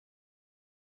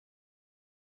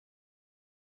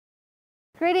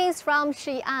Greetings from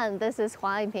Xi'an. This is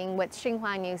Aiping with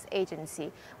Xinhua News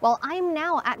Agency. Well, I'm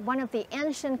now at one of the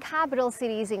ancient capital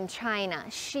cities in China,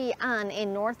 Xi'an,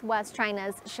 in northwest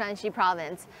China's Shanxi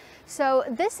province. So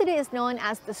this city is known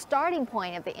as the starting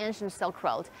point of the ancient Silk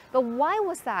Road. But why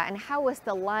was that, and how was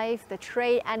the life, the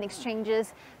trade, and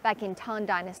exchanges back in Tang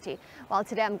Dynasty? Well,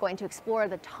 today I'm going to explore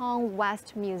the Tang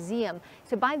West Museum.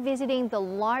 So by visiting the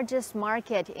largest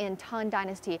market in Tang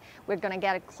Dynasty, we're going to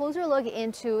get a closer look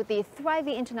into the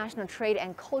thriving international trade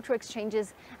and cultural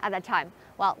exchanges at that time.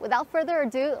 Well, without further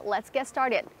ado, let's get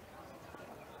started.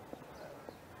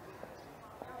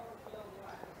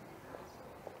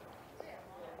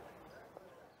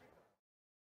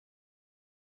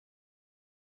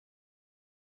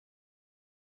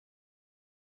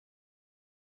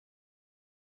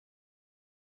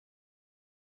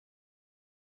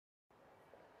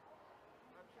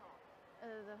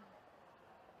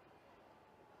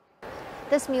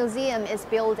 This museum is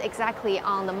built exactly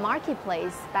on the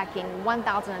marketplace back in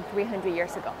 1,300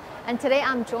 years ago. And today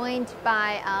I'm joined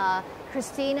by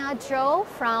Christina Zhou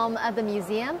from the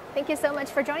museum. Thank you so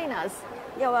much for joining us.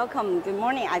 You're welcome. Good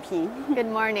morning, Aiping. Good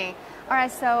morning. All right,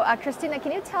 so Christina,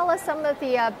 can you tell us some of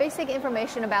the basic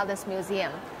information about this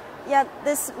museum? Yeah,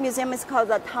 this museum is called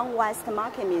the Tang West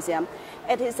Market Museum.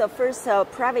 It is the first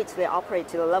privately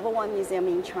operated level 1 museum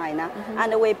in China,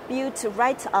 and we built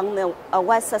right on the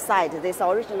west side, this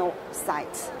original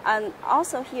site. And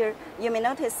also here, you may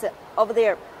notice over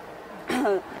there,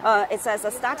 it says the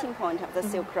starting point of the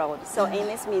Silk Road. So in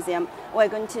this museum, we're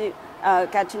going to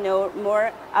get to know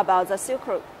more about the Silk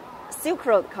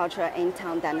Road culture in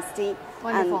Tang Dynasty.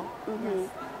 Wonderful. And,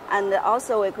 And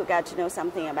also we could get to know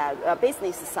something about the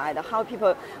business side, how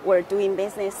people were doing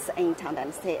business in Tang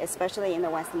Dynasty, especially in the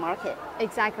West market.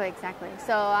 Exactly, exactly.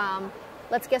 So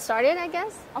let's get started, I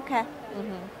guess. Okay.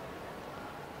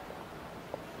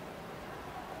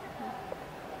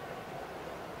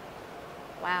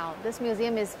 Wow, this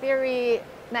museum is very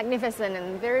magnificent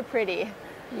and very pretty.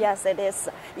 Yes, it is.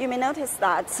 You may notice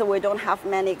that we don't have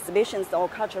many exhibitions or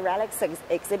cultural relics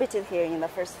exhibited here in the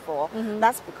first floor.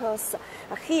 That's because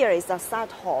here is a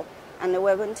site hall, and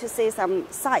we're going to see some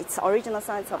sites, original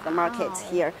sites of the market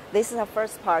here. This is the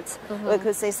first part. We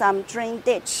could see some drain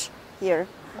ditch here.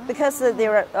 Because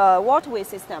there are waterway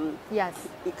system, yes,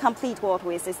 complete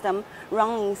waterway system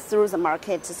running through the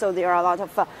market, so there are a lot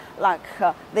of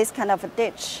this kind of a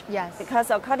ditch. Yes.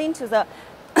 Because according to the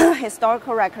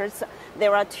historical records,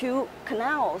 there are two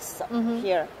canals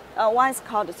here. One is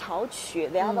called Caoqu,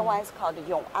 the other one is called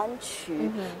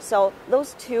Yong'anqu. So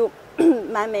those two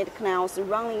man-made canals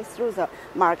running through the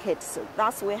market. So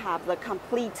thus we have the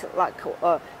complete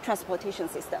transportation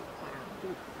system.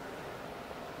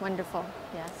 Wonderful,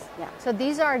 yes. Yeah. So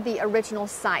these are the original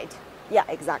site. Yeah,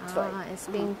 exactly. It's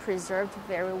being preserved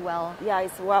very well. Yeah,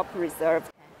 it's well preserved.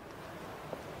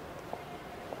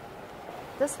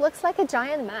 This looks like a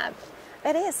giant map.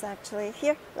 It is actually.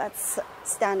 Here, let's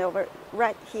stand over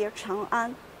right here,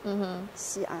 Chang'an,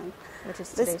 Xi'an. Which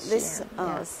is today's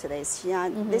Xi'an. Yes. Today's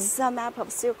Xi'an. This is a map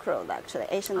of Silk Road, actually,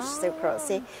 ancient Silk Road.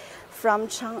 See, from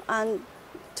Chang'an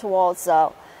towards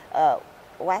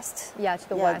west. Yeah, to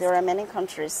the west. There are many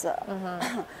countries.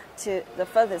 To the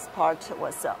furthest part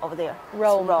was over there.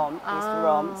 Rome. East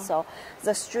Rome. So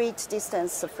the street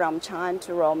distance from Chang'an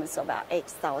to Rome is about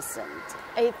 8,000.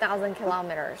 8,000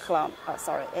 kilometers.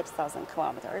 8,000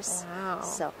 kilometers. Wow.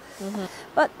 So,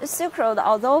 but the Silk Road,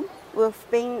 although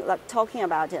we've been talking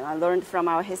about it and learned from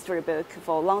our history book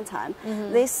for a long time,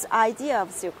 this idea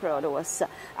of Silk Road was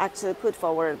actually put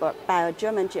forward by a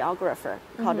German geographer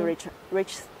called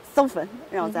Rich Sofen,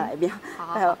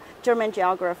 German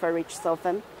geographer Rich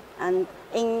Sofen, and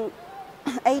in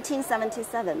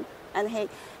 1877, and he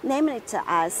named it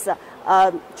as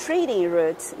a trading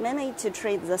route, mainly to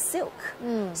trade the silk.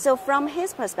 So from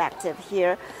his perspective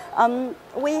here,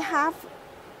 we have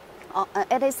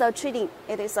it is a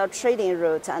trading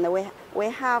route, and we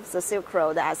have the Silk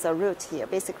Road as a route here,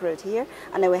 basic route here,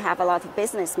 and then we have a lot of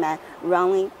businessmen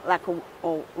running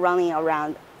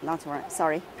around.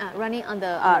 Running on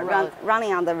the road.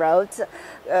 Running on the road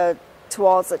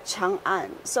towards Chang'an.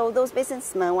 So those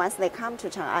businessmen, once they come to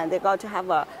Chang'an, they got to have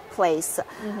a place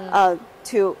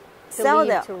to sell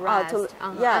their to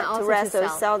rest or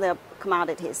sell their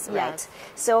commodities, yes. right?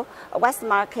 So West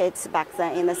Market back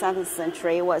then in the 7th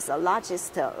century was the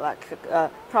largest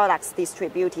products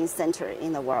distributing center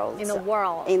in the world. In the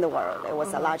world, it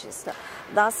was the largest.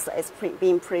 Thus, it's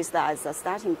being praised as the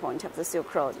starting point of the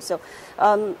Silk Road. So,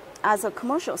 as a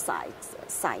commercial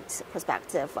site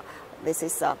perspective, this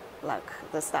is like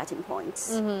the starting point.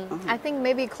 I think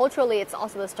maybe culturally it's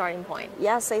also the starting point.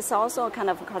 Yes, it's also a kind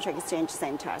of a cultural exchange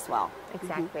center as well.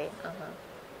 Exactly.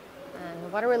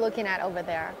 And what are we looking at over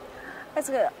there? It's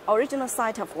the original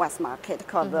site of West Market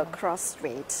called the Cross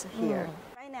Street here.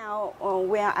 Right now,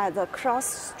 we are at the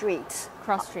Cross Street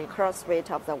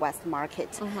of the West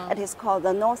Market. It is called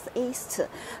the northeast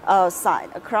side.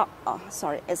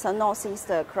 It's a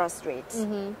northeast cross street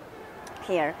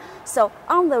here. So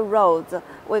on the road,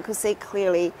 we could see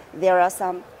clearly there are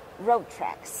some road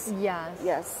tracks.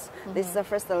 Yes. This is the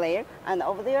first layer, and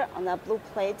over there on the blue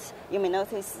plate, you may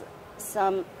notice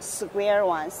some square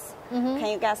ones. Can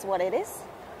you guess what it is?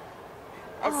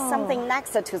 It's something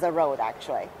next to the road,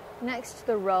 actually. Next to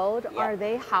the road, are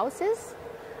they houses?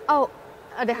 Oh,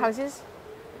 are they houses?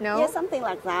 No? Yeah, something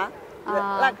like that.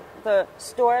 Like the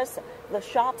stores, the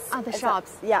shops. The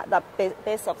shops. The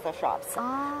base of the shops.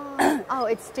 Oh,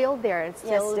 it's still there. It's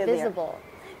still visible.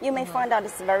 There. You may find out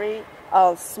it's very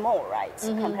small, right,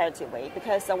 comparatively,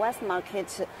 because the West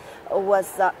Market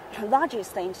was the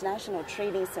largest international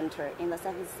trading center in the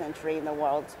 7th century in the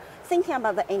world. Thinking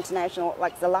about the international,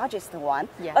 like the largest one,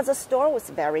 but the store was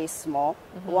very small.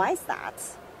 Why is that?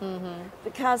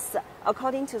 Because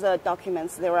according to the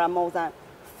documents, there are more than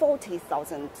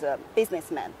 40,000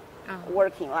 businessmen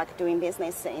working, like doing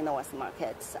business in the West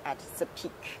Market at the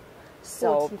peak.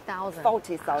 So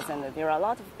 40,000. There are a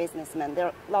lot of businessmen. There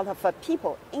are a lot of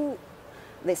people in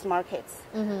these markets.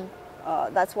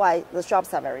 That's why the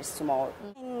shops are very small.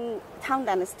 In Tang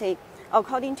Dynasty,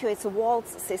 according to its walls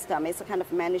system, it's a kind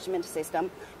of management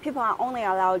system. People are only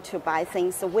allowed to buy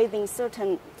things within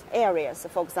certain areas.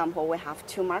 For example, we have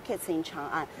 2 markets in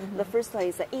Chang'an. The first one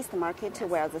is the East Market,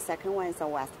 where the second one is the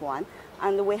West one.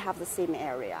 And we have the same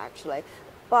area, actually.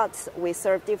 But we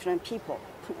serve different people.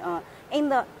 In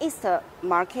the East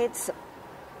Market,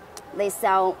 they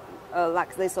sell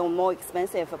more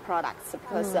expensive products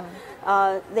because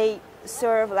they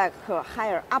serve like a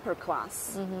higher upper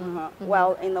class.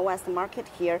 While in the West Market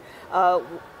here,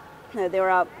 there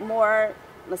are more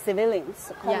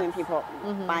civilians, common people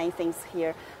buying things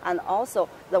here. And also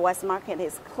the West Market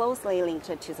is closely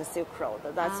linked to the Silk Road.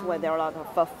 That's where there are a lot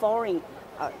of foreign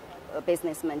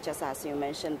businessmen, just as you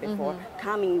mentioned before,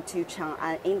 coming to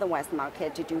Chang'an in the West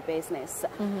Market to do business.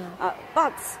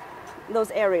 But those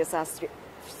areas are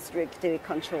strictly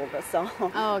controlled. So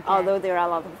although there are a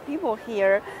lot of people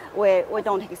here, we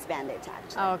don't expand it,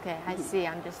 actually. Okay, I see,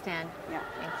 understand. Yeah.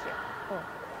 Thank you. Cool.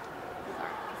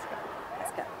 Sorry,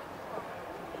 Let's go.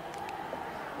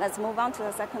 Let's move on to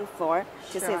the second floor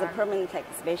to see the permanent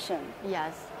exhibition.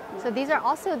 Yes. So these are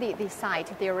also the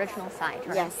site, the original site,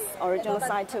 right? Yes, original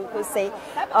site. You could see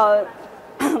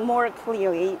more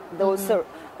clearly those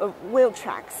wheel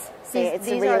tracks. These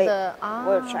really are the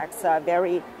wheel tracks are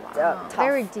very tough.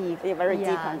 Very deep. Very deep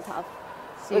and tough.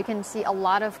 So you can see a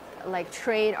lot of like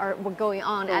trade are going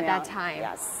on at that time.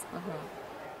 Yes.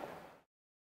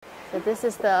 So this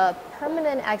is the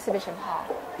permanent exhibition hall.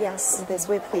 Yes, this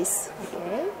way, please.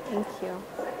 Okay, thank you.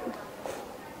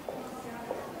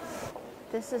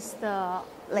 This is the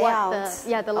layout.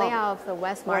 The layout of the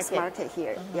West Market. West Market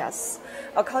here, yes.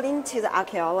 According to the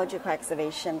archaeological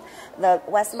excavation, the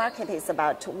West Market is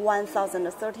about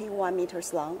 1,031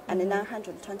 meters long and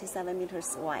 927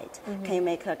 meters wide. Can you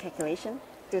make a calculation?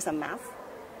 Do some math.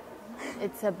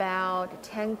 It's about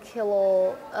 10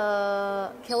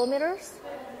 kilometers.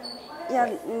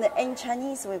 Yeah, in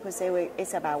Chinese we could say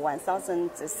it's about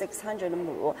 1,600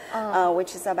 mu,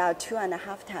 which is about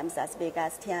 2.5 times as big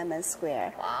as Tiananmen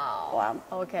Square. Wow.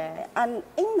 Okay. And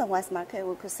in the West Market,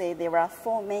 we could say there are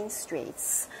 4 main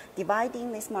streets,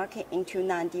 dividing this market into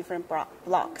 9 different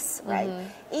blocks, right?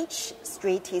 Each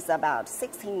street is about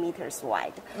 16 meters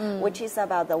wide, which is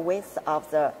about the width of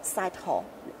the side hall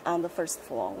on the first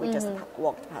floor. We just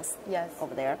walked past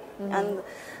over there. And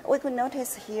we could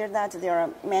notice here that there are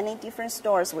many different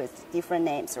stores with different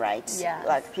names, right? Yeah.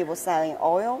 Like people selling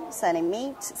oil, selling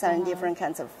meat, selling different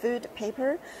kinds of food,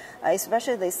 paper,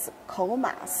 especially this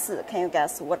komas. Can you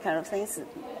guess what kind of things?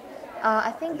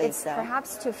 I think it's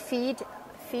perhaps to feed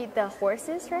the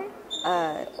horses, right?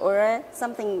 Or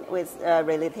something with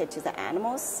related to the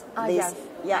animals. Yes.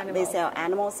 Yeah, they sell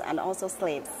animals and also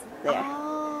slaves there.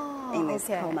 In these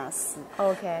komas.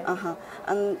 Okay.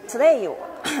 And today,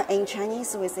 in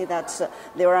Chinese, we say that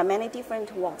there are many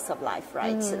different walks of life,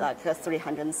 right? Like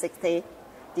 360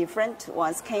 different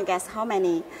ones. Can you guess how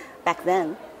many back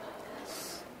then?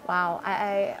 Wow,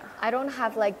 I don't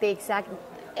have like the exact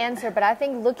answer, but I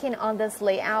think looking on this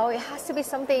layout, it has to be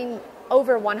something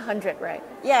over 100, right?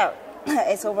 Yeah,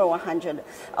 it's over 100.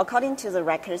 According to the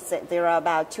records, there are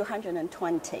about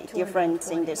 220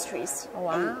 different industries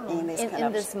in this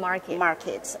this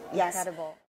market. Yes.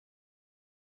 Incredible.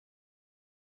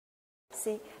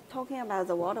 See, talking about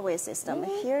the waterway system,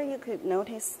 here you could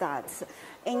notice that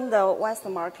in the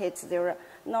Western market, there are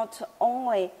not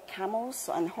only camels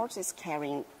and horses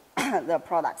carrying the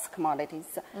products,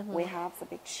 commodities, we have the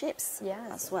big ships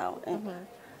as well.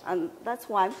 And that's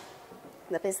why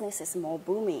the business is more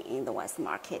booming in the West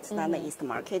market than the East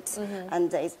market.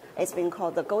 And it's been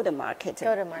called the Golden Market,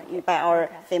 by our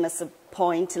famous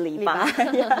point Li Ba.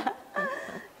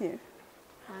 Yeah.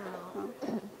 Wow.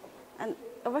 And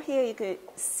over here you could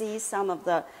see some of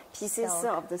the pieces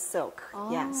of the silk.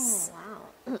 Oh, yes.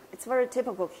 Wow. It's very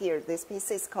typical here. This piece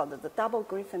is called the double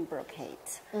griffin brocade.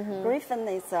 Griffin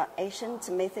is an ancient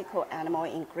mythical animal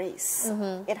in Greece.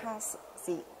 It has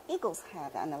the eagle's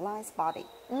head and a lion's body.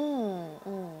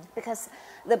 Because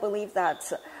they believe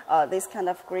that this kind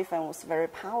of griffin was very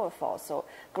powerful. So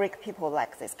Greek people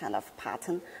like this kind of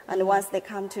pattern. And once they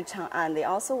come to Chang'an, they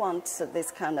also want this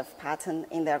kind of pattern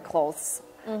in their clothes.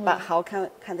 But how can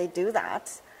they do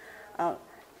that?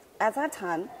 At that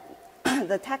time,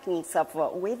 the techniques of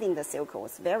weaving the silk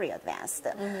was very advanced.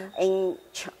 In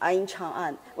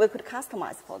Chang'an, we could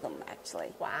customize for them,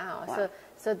 actually. Wow.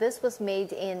 So this was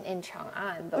made in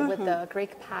Chang'an, but with the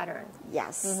Greek pattern.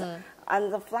 Yes.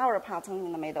 And the flower pattern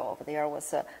in the middle over there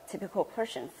was a typical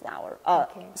Persian flower.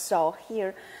 So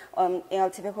here, in a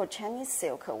typical Chinese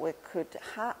silk, we could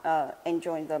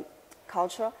enjoy the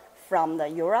culture from the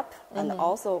Europe and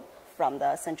also from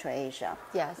the Central Asia.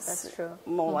 Yes, that's true.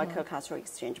 More like a cultural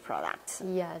exchange product.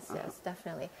 Yes,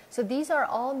 definitely. So these are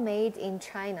all made in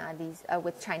China, these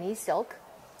with Chinese silk.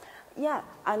 Yeah,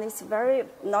 and it's very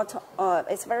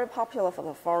it's very popular for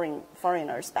the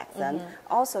foreigners back then.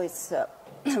 Also, it's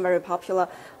very popular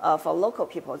for local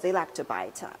people. They like to buy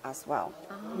it as well.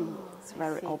 It's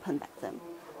very open back then.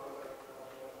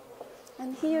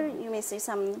 And here you may see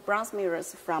some bronze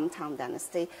mirrors from Tang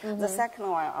Dynasty. The second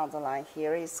one on the line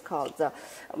here is called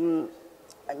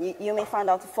you may find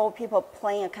out 4 people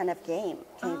playing a kind of game.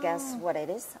 Can you guess what it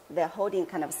is? They're holding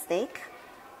kind of stake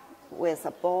with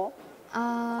a ball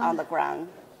on the ground.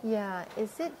 Yeah,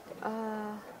 is it?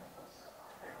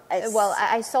 Well,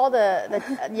 I saw the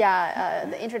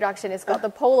introduction. It's called the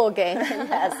polo game.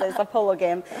 Yes, it's a polo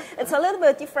game. It's a little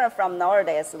bit different from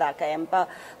nowadays, that game, but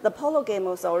the polo game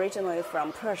was originally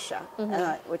from Persia,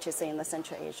 which is in the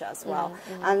Central Asia as well.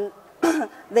 And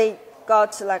they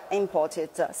got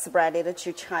imported, spread it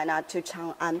to China, to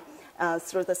Chang'an,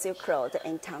 through the Silk Road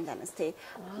in Tang Dynasty.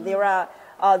 There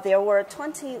were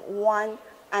 21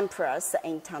 emperors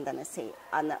in Tang Dynasty,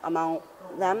 and among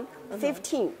them,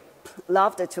 15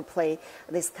 loved to play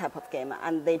this type of game,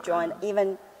 and they got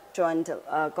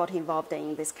involved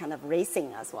in this kind of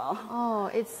racing as well.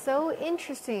 Oh, it's so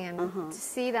interesting to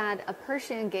see that a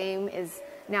Persian game is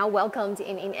now welcomed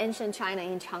in ancient China,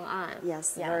 in Chang'an.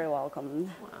 Yes, very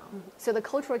welcome. Wow. So the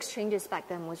cultural exchanges back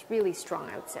then was really strong,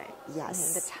 I would say.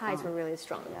 Yes. The ties were really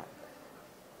strong. Yeah.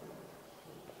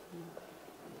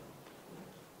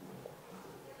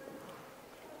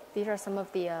 These are some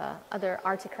of the other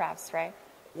artifacts, right?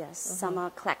 Yes, some are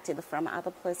collected from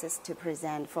other places to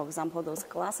present. For example, those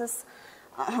glasses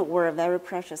were very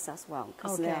precious as well,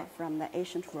 because they are from the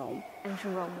ancient Rome.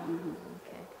 Ancient Rome.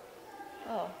 Okay.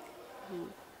 Oh.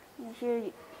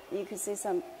 Here you can see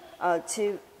some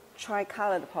 2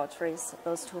 tricolored portraits,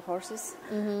 those 2 horses.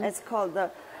 It's called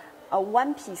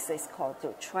one piece is called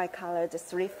the tricolored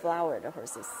 3-flowered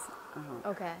horses.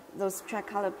 Okay. Those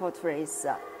tricolored portraits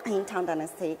in Tang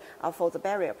Dynasty are for the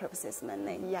burial purposes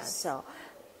mainly. Yes. So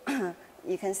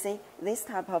you can see this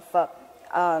type of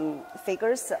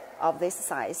figures of this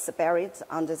size buried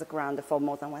under the ground for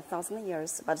more than 1,000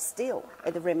 years, but still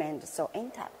it remained so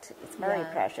intact. It's very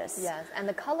precious. Yes, and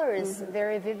the color is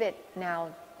very vivid now.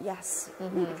 Yes,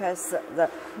 because the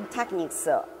techniques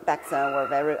back then were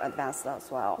very advanced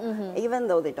as well. Even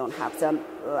though they don't have them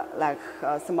like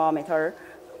a thermometer,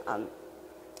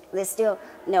 they still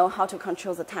know how to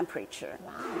control the temperature.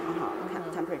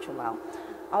 Temperature well.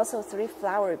 Also, 3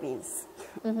 flower beans.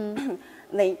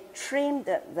 They trimmed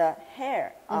the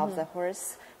hair of the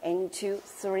horse into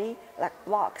 3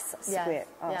 blocks,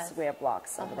 square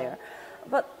blocks over there.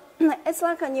 But it's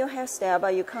like a new hairstyle,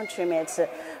 but you can't trim it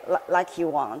like you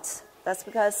want. That's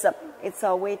because it's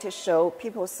a way to show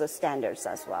people's standards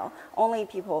as well. Only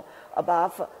people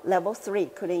above level 3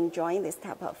 could enjoy this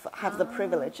type of, have the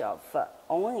privilege of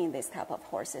owning this type of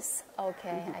horses.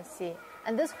 Okay, I see.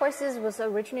 And this horses was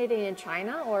originated in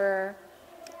China, or?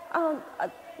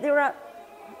 There are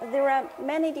there are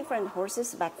many different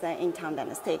horses back then in Tang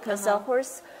Dynasty because the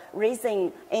horse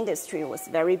raising industry was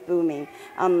very booming,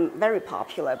 very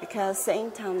popular because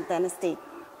in Tang Dynasty,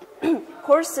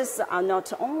 horses are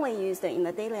not only used in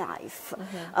the daily life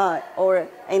or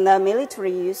in the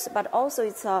military use, but also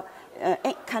it's a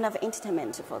kind of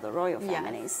entertainment for the royal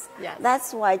families. Yes.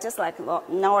 That's why just like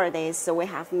nowadays we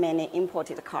have many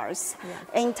imported cars.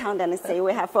 In Tang Dynasty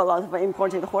we have a lot of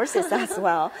imported horses as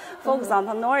well. For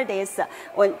example, nowadays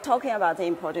when talking about the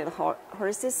imported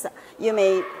horses, you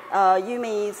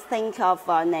may think of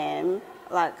a name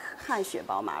like 汗血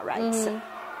宝马, right?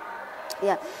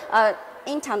 Yeah.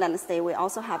 In Tang Dynasty, we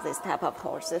also have this type of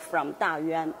horses from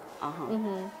Dayuan.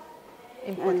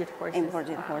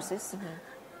 Imported horses.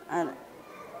 And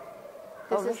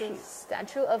this is a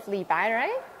statue of Li Bai,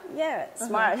 right? Yeah,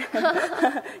 smart.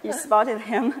 You spotted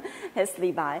him. It's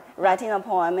Li Bai writing a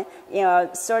poem in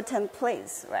a certain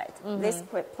place, right? This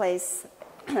place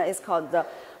is called the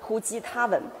Huji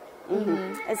Tavern.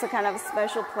 It's a kind of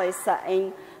special place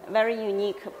in very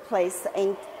unique place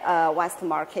in West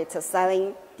Market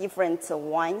selling different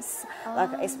wines,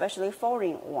 like especially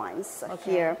foreign wines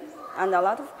here. And a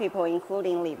lot of people,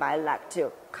 including Li Bai, like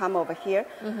to come over here,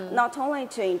 not only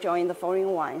to enjoy the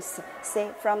foreign wines. See,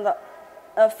 from the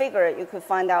figure, you could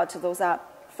find out those are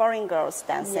foreign girls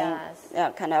dancing,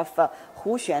 kind of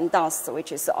Hu Xuan dance,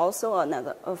 which is also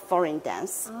another foreign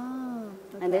dance.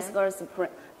 And this girl is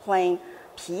playing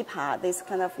pipa, this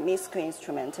kind of musical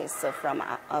instrument is from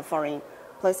foreign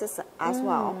places as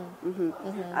well.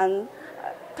 And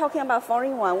talking about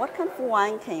foreign wine, what kind of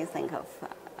wine can you think of?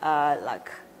 Like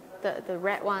the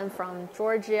red one from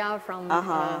Georgia, from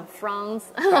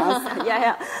France. We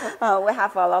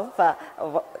have a lot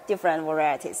of different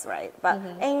varieties, right? But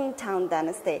in Tang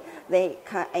Dynasty, they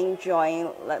can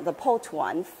enjoy the port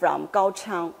one from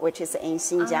Gaochang, which is in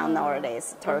Xinjiang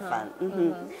nowadays, Turfan.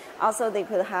 Also, they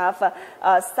could have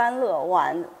Sanle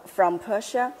one from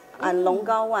Persia and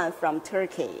Longgao one from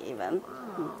Turkey even.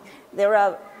 There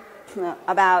are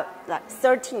about like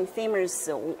 13 famous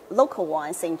local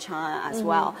wines in China as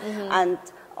well, and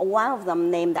one of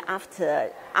them named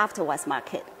after West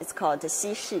Market. It's called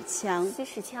Xi'an.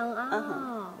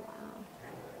 Wow.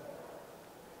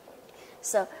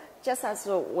 So just as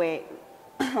we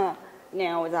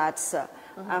know that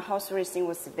horse racing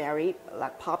was very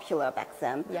popular back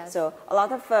then, so a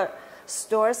lot of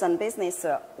stores and business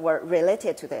were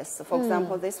related to this. For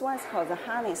example, this one is called the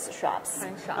harness shops.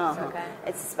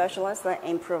 It's specialized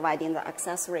in providing the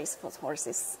accessories for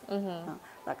horses.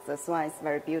 Like this one is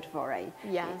very beautiful, right?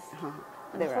 Yes.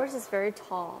 And the horse is very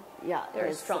tall. Yeah,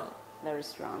 very strong. Very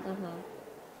strong.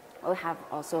 We have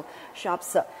also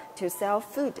shops to sell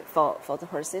food for the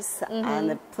horses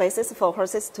and places for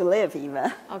horses to live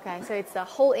even. Okay, so it's a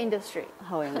whole industry.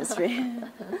 Whole industry.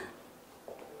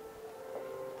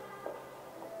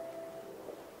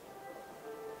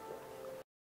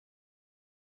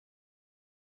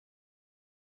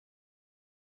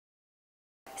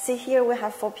 See, here we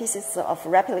have 4 pieces of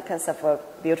replicas of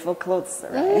beautiful clothes,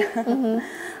 right?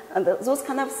 And those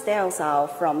kind of styles are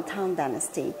from Tang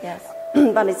Dynasty. Yes.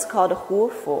 But it's called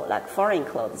Hufu, like foreign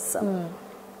clothes.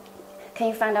 Can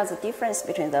you find out the difference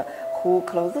between the Hu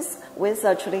clothes with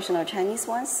the traditional Chinese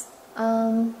ones?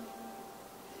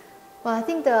 Well, I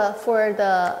think for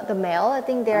the male, I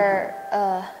think the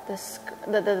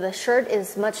shirt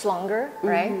is much longer,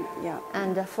 right? Yeah.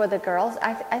 And for the girls,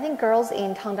 I think girls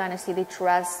in Tang Dynasty, they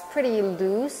dress pretty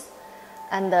loose,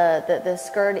 and the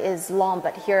skirt is long.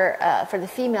 But here, for the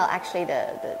female, actually,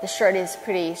 the shirt is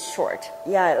pretty short.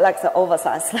 Yeah, like the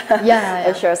oversized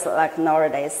shirts like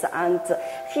nowadays. And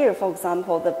here, for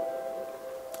example,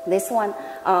 this one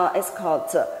is called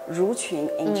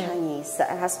Ruqun in Chinese. It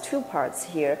has 2 parts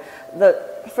here. The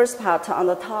first part on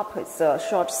the top is a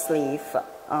short sleeve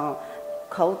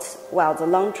coat, while the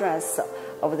long dress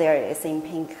over there is in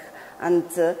pink. And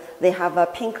they have a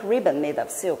pink ribbon made of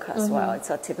silk as well.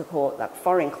 It's a typical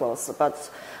foreign clothes,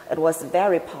 but it was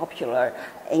very popular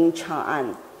in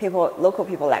Xi'an. Local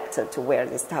people liked to wear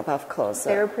this type of clothes.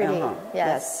 Very pretty.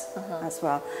 Yes, as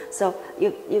well. So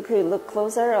you could look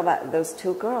closer about those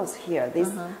 2 girls here.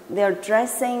 They're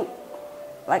dressing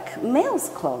like males'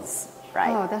 clothes,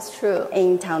 right? Oh, that's true.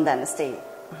 In Tang Dynasty.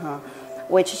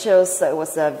 Which shows it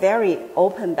was very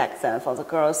open back then for the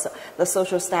girls. The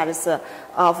social status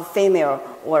of female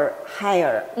were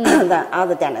higher than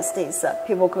other dynasties.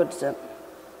 People could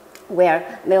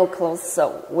wear male clothes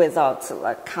without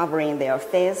covering their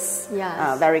face,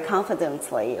 Yes. very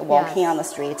confidently walking on the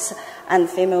street, and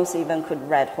females even could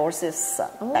ride horses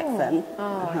back then.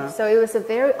 So it was a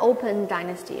very open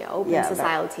dynasty, open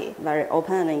society. Very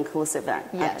open and inclusive,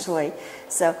 actually.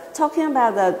 So talking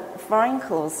about the foreign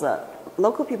clothes,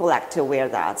 local people like to wear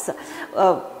that.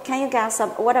 Can you guess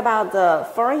what about the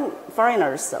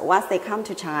foreigners once they come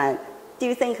to China? Do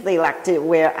you think they like to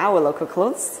wear our local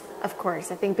clothes? Of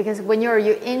course, I think because when you're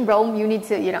in Rome, you need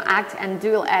to act and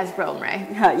do as Rome, right?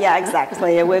 Yeah,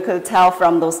 exactly. We could tell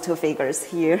from those two figures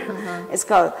here. It's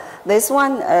called, this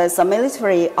one is a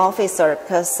military officer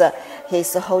because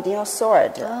he's holding a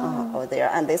sword over there,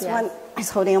 and this one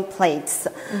is holding a plate,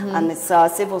 and it's a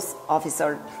civil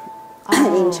officer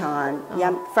in China.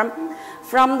 Yeah,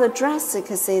 from the dress you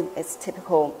can see it's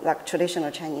typical like traditional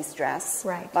Chinese dress.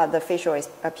 Right. But the facial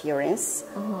appearance,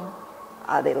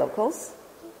 are they locals?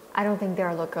 I don't think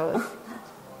they're locals.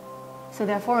 So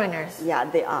they're foreigners. Yeah,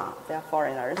 they are. They're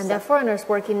foreigners. And they're foreigners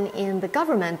working in the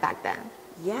government back then.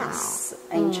 Yes,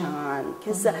 in China.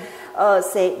 Because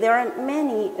say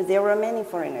there were many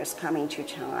foreigners coming to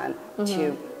China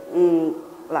to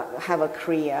like have a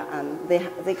career, and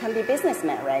they can be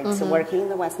businessmen, right? So working in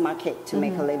the West market to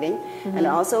make a living, and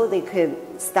also they could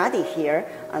study here,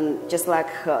 and just like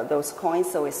those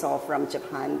coins that we saw from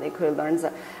Japan, they could learn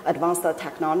the advanced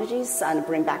technologies and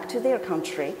bring back to their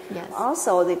country. Yes.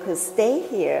 Also, they could stay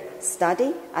here,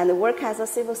 study, and work as a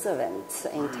civil servant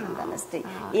in Tang Dynasty,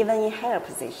 even in higher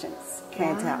positions.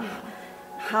 Can you tell?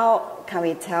 How can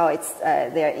we tell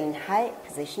they're in high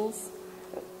positions?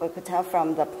 We could tell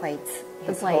from the plate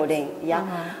he's holding.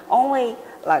 Yeah, only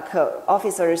like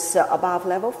officers above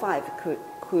level 5 could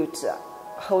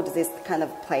hold this kind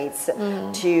of plates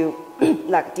to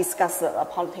like discuss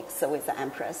politics with the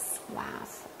empress. Wow,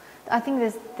 I think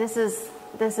this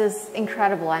is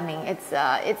incredible. I mean, it's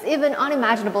even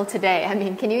unimaginable today. I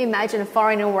mean, can you imagine a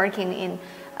foreigner working in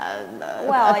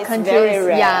it's countries? very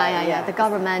rare. Yeah. The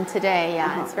government today,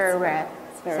 it's very rare.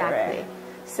 It's very rare.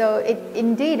 So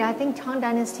indeed, I think Tang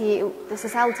Dynasty, the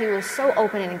society was so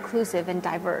open and inclusive and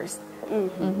diverse.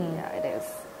 Yeah, it is.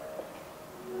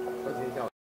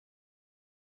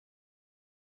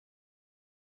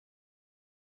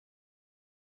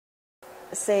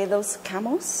 Say those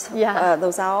camels? Yeah.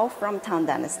 Those are all from Tang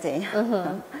Dynasty.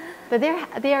 But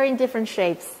they are in different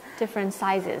shapes, different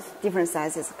sizes. Different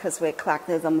sizes because we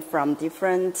collected them from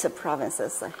different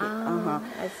provinces.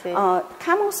 I see.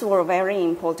 Camels were a very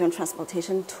important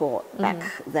transportation tool back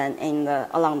then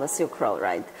along the Silk Road,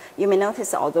 right? You may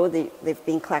notice although they've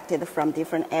been collected from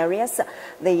different areas,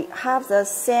 they have the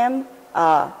same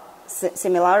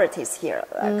similarities here.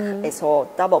 Like it's all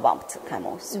double-bumped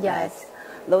camels. Yes. Right?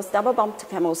 Those double-bumped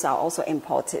camels are also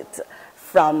imported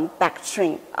from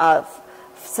backtrain of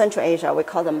Central Asia. We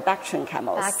call them backtrain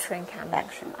camels. Backtrain camels.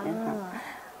 Backtrain.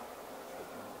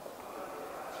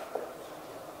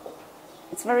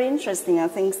 It's very interesting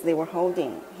things they were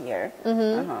holding here.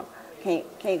 Can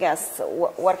you guess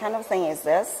what kind of thing is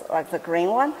this? Like the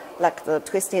green one, like the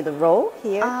twisted roll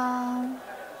here.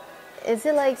 Is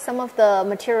it like some of the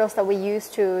materials that we use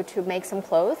to make some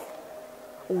clothes?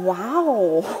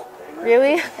 Wow.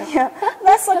 Really? Yeah,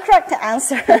 that's the correct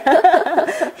answer. Wow,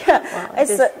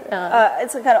 it's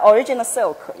a kind of original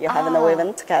silk you have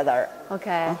woven together.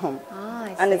 Okay. I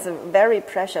see. And it's very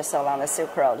precious along the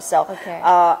Silk Road. So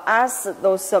as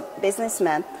those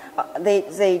businessmen,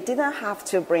 they didn't have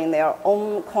to bring their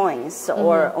own coins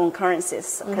or own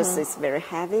currencies because it's very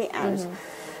heavy, and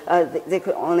they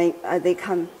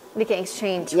can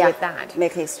exchange with that.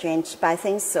 Make exchange by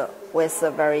things with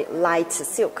a very light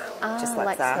silk, just like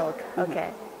light that. Silk. Okay.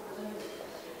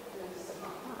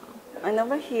 And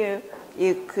over here,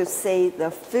 you could see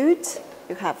the food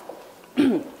you have.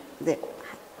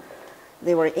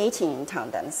 They were eating in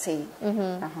Tang Dynasty.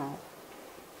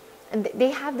 And they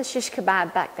have the shish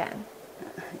kebab back then.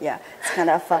 Yeah, it's kind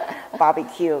of a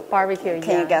barbecue.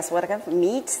 Can you guess what kind of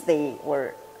meat they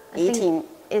were eating?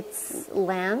 It's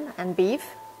lamb and beef.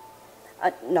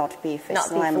 Not beef,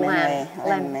 it's lamb.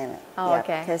 Lamb. Oh,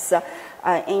 okay. Because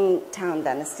in Tang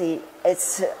Dynasty,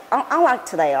 it's unlike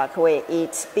today, like we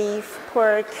eat beef,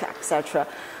 pork, etc.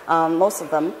 Most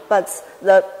of them, but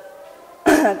the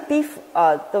beef,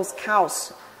 those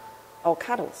cows or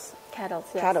cattle. Cattle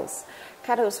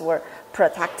were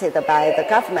protected by the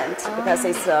government because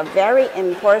it's a very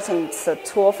important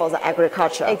tool for the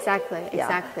agriculture. Exactly.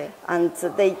 And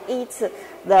they eat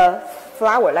the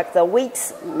flour, like the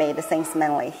wheat made things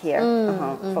mainly here.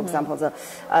 For example, the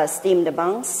steamed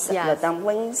buns, the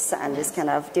dumplings, and this kind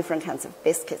of different kinds of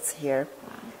biscuits here.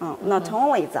 Not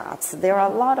only that, there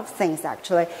are a lot of things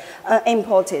actually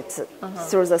imported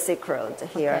through the Silk Road.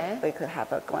 Here we could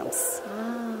have a glimpse.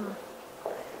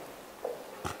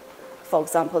 For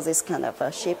example, this kind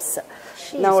of ships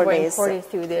nowadays were imported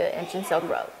through the ancient Silk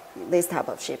Road. This type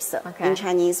of ships. In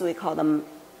Chinese, we call them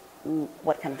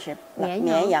what kind of ship? 绵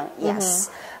羊. 绵羊, yes.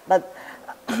 But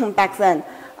back then,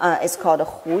 it's called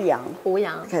Huyang.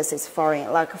 Because it's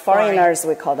foreign. Like foreigners,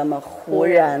 we call them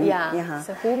Huren. Yeah.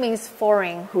 So Hu means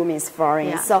foreign. Hu means foreign.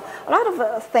 Yeah. So a lot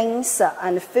of things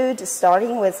and food,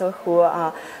 starting with Hu,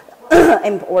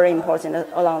 were important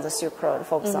along the Silk Road.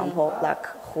 For example, like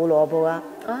hulobo,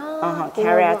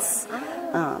 carrots,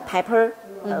 pepper,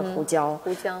 胡椒,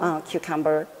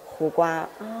 cucumber, 胡瓜,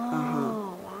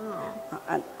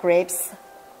 and grapes.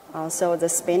 Also the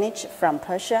spinach from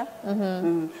Persia,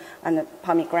 and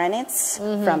pomegranates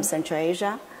from Central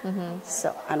Asia.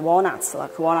 So and walnuts,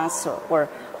 like walnuts were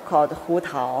called 胡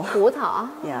桃. 胡桃.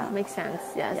 Yeah, makes sense.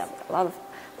 Yes. Yeah, a lot of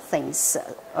things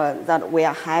that we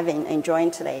are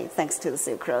enjoying today, thanks to the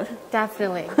Silk Road.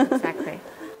 Definitely, exactly.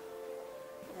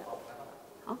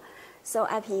 So,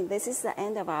 Aiping, this is the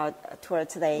end of our tour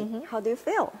today. How do you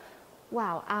feel?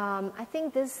 Wow, I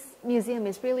think this museum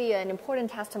is really an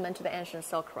important testament to the ancient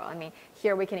Silk Road. I mean,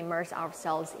 here we can immerse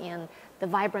ourselves in the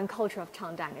vibrant culture of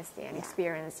Tang Dynasty and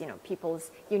experience,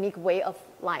 people's unique way of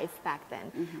life back then.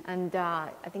 And I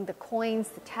think the coins,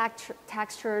 the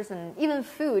textures, and even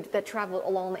food that traveled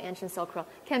along the ancient Silk Road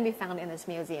can be found in this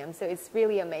museum. So it's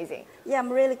really amazing. Yeah, I'm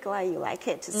really glad you like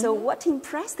it. So what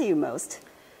impressed you most?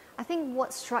 I think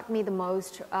what struck me the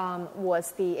most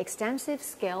was the extensive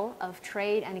scale of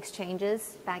trade and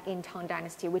exchanges back in Tang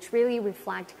Dynasty, which really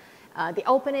reflect the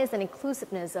openness and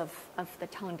inclusiveness of the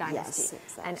Tang Dynasty. Yes,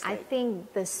 exactly. And I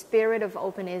think the spirit of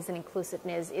openness and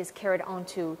inclusiveness is carried on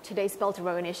to today's Belt and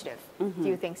Road Initiative. Do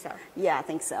you think so? Yeah, I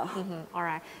think so. All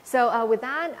right. So with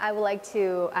that, I would like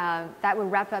to, that will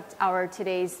wrap up our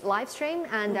today's live stream.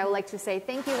 And I would like to say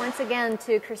thank you once again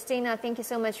to Christina. Thank you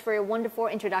so much for your wonderful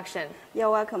introduction.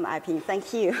 You're welcome, Aiping.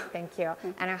 Thank you. Thank you.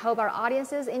 And I hope our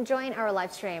audience is enjoying our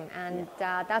live stream. And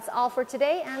that's all for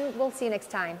today. And we'll see you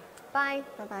next time. Bye.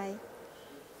 Bye-bye.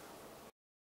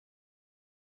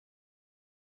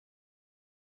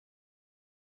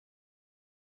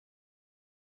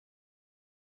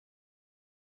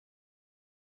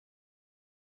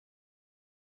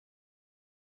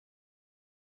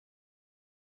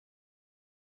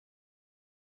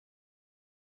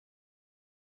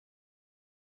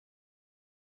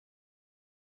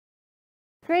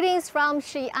 Greetings from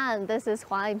Xi'an. This is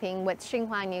Aiping with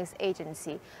Xinhua News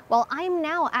Agency. Well, I'm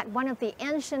now at one of the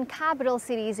ancient capital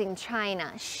cities in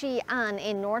China, Xi'an,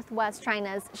 in northwest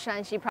China's Shanxi province.